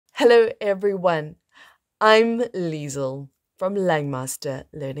Hello everyone, I'm Liesel from Langmaster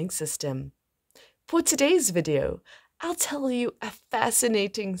Learning System. For today's video, I'll tell you a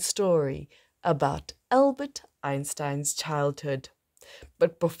fascinating story about Albert Einstein's childhood.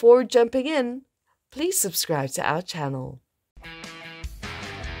 But before jumping in, please subscribe to our channel.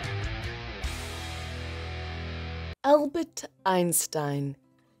 Albert Einstein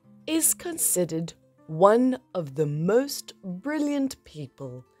is considered one of the most brilliant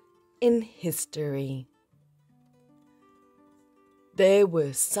people in history. There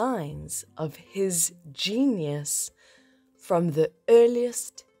were signs of his genius from the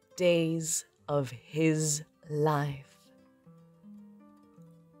earliest days of his life.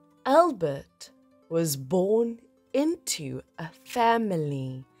 Albert was born into a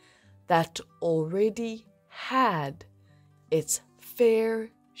family that already had its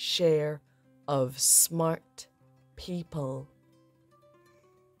fair share of smart people.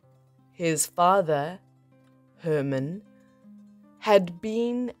 His father, Hermann, had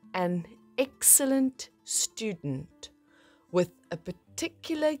been an excellent student with a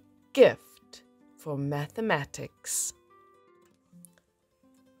particular gift for mathematics.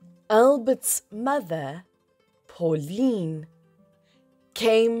 Albert's mother, Pauline,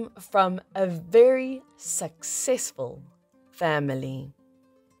 came from a very successful family.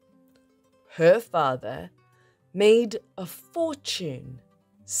 Her father made a fortune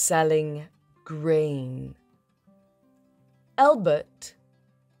selling grain. Albert,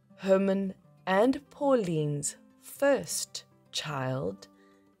 Hermann and Pauline's first child,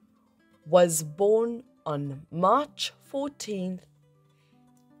 was born on March 14th,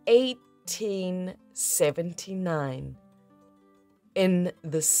 1879, in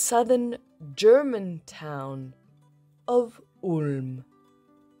the southern German town of Ulm.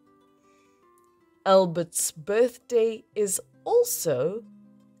 Albert's birthday is also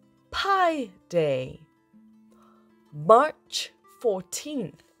Pi Day, March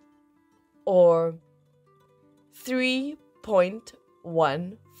 14th, or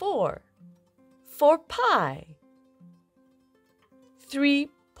 3.14 for pi.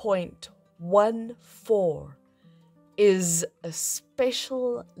 3.14 is a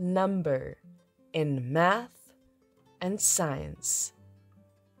special number in math and science.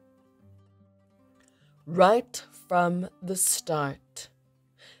 Right from the start,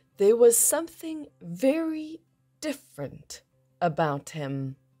 there was something very different about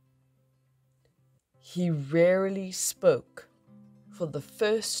him. He rarely spoke for the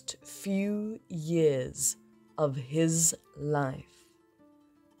first few years of his life,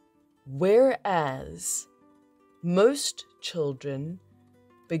 whereas most children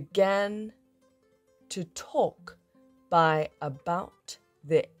began to talk by about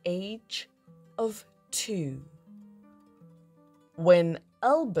the age of 2. When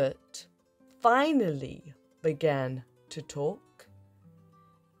Albert finally began to talk,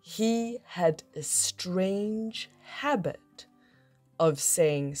 he had a strange habit of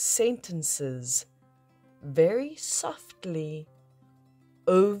saying sentences very softly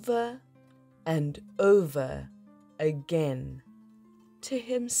over and over again to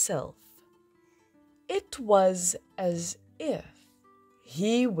himself. It was as if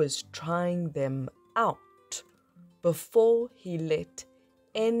he was trying them out before he let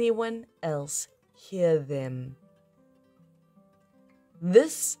anyone else hear them.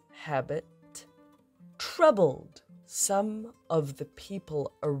 This habit troubled some of the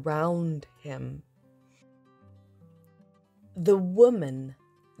people around him. The woman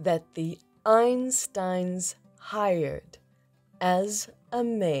that the Einsteins hired as a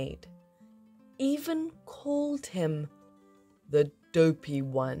maid even called him the dopey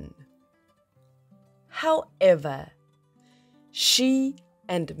one. However, she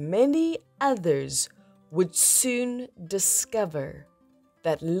and many others would soon discover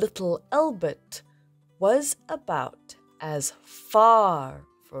that little Albert was about as far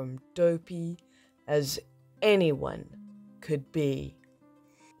from dopey as anyone could be.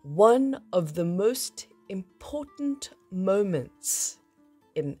 One of the most important moments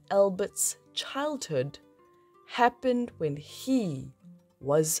in Albert's childhood happened when he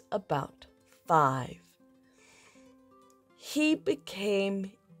was about 5. He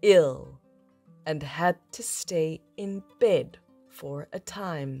became ill and had to stay in bed for a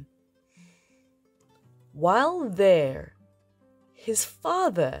time. While there, his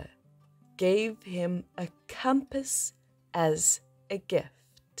father gave him a compass as a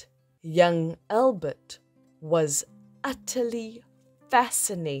gift. Young Albert was utterly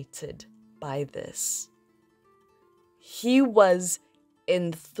fascinated by this. He was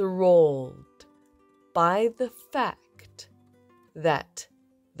enthralled by the fact that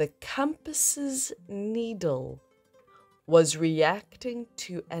the compass's needle was reacting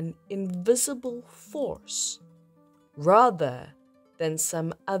to an invisible force rather than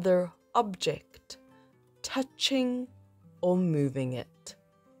some other object touching or moving it.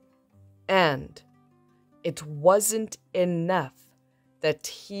 And it wasn't enough that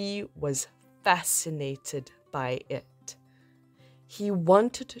he was fascinated by it. He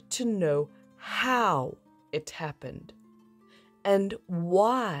wanted to know how it happened and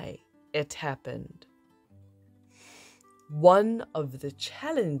why it happened. One of the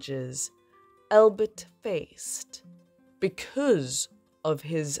challenges Albert faced because of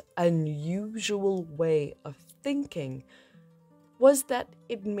his unusual way of thinking was that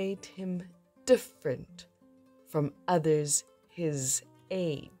it made him different from others his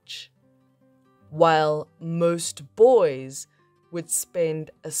age. While most boys would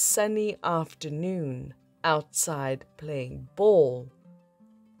spend a sunny afternoon outside playing ball,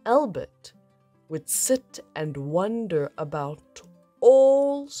 Albert would sit and wonder about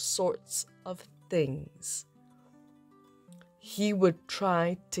all sorts of things. He would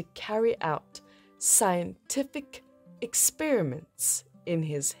try to carry out scientific experiments in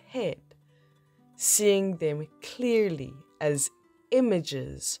his head, seeing them clearly as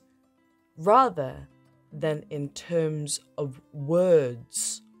images rather than in terms of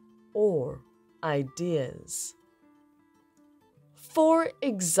words or ideas. For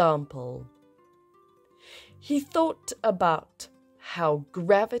example, he thought about how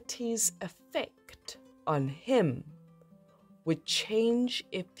gravity's effect on him would change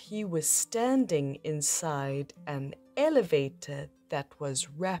if he was standing inside an elevator that was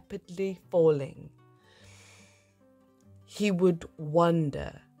rapidly falling. He would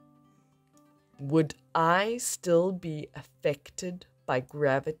wonder, would I still be affected by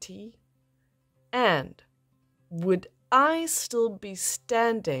gravity? And would I still be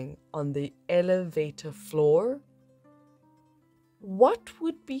standing on the elevator floor? What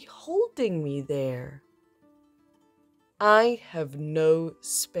would be holding me there? I have no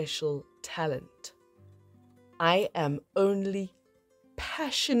special talent. I am only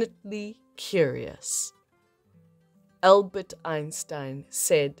passionately curious, Albert Einstein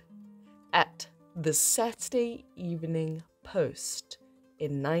said at the Saturday Evening Post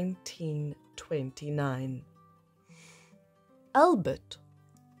in 1929. Albert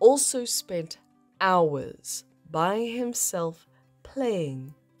also spent hours by himself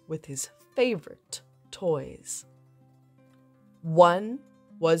playing with his favorite toys. One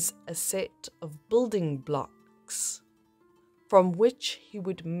was a set of building blocks from which he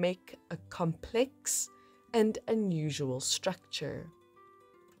would make a complex and unusual structure.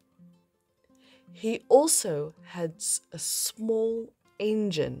 He also had a small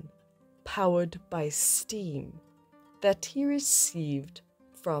engine powered by steam that he received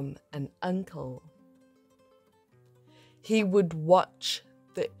from an uncle. He would watch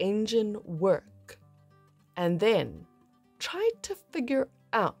the engine work and then try to figure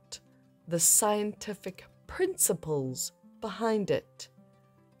out the scientific principles behind it.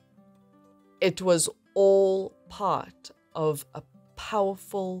 It was all part of a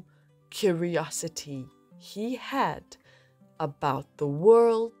powerful curiosity he had about the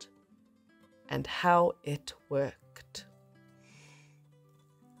world and how it worked.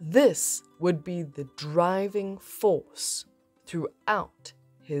 This would be the driving force throughout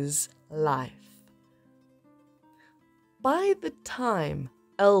his life. By the time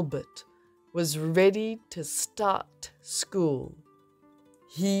Albert was ready to start school,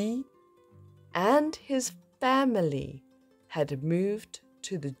 he and his family had moved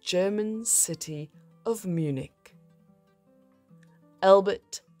to the German city of Munich.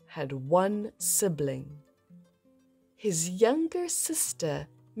 Albert had one sibling, his younger sister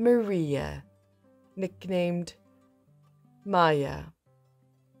Maria, nicknamed Maya.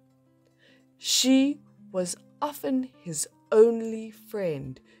 She was often his only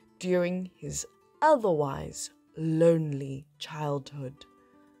friend during his otherwise lonely childhood.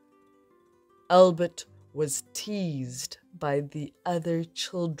 Albert was teased by the other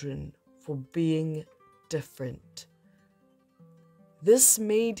children for being different. This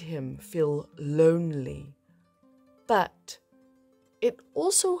made him feel lonely, but it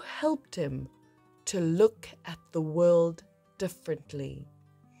also helped him to look at the world differently.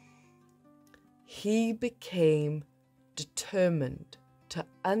 He became determined to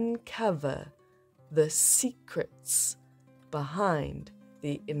uncover the secrets behind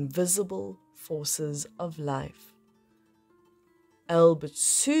the invisible forces of life. Albert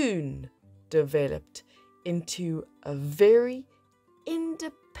soon developed into a very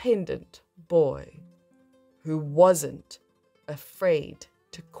independent boy who wasn't afraid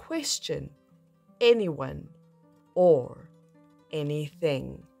to question anyone or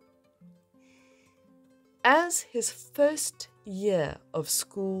anything. As his first year of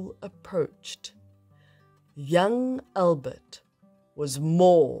school approached, young Albert was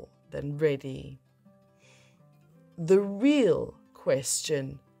more than ready. The real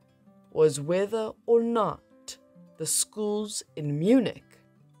question was whether or not the schools in Munich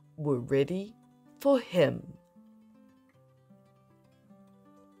were ready for him.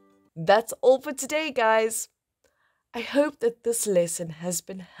 That's all for today, guys. I hope that this lesson has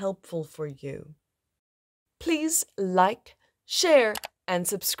been helpful for you. Please like, share, and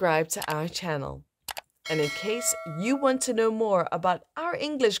subscribe to our channel. And in case you want to know more about our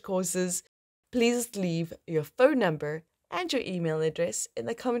English courses, please leave your phone number and your email address in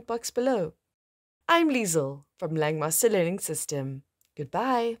the comment box below. I'm Liesl from Langmaster Learning System.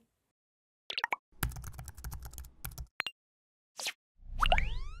 Goodbye.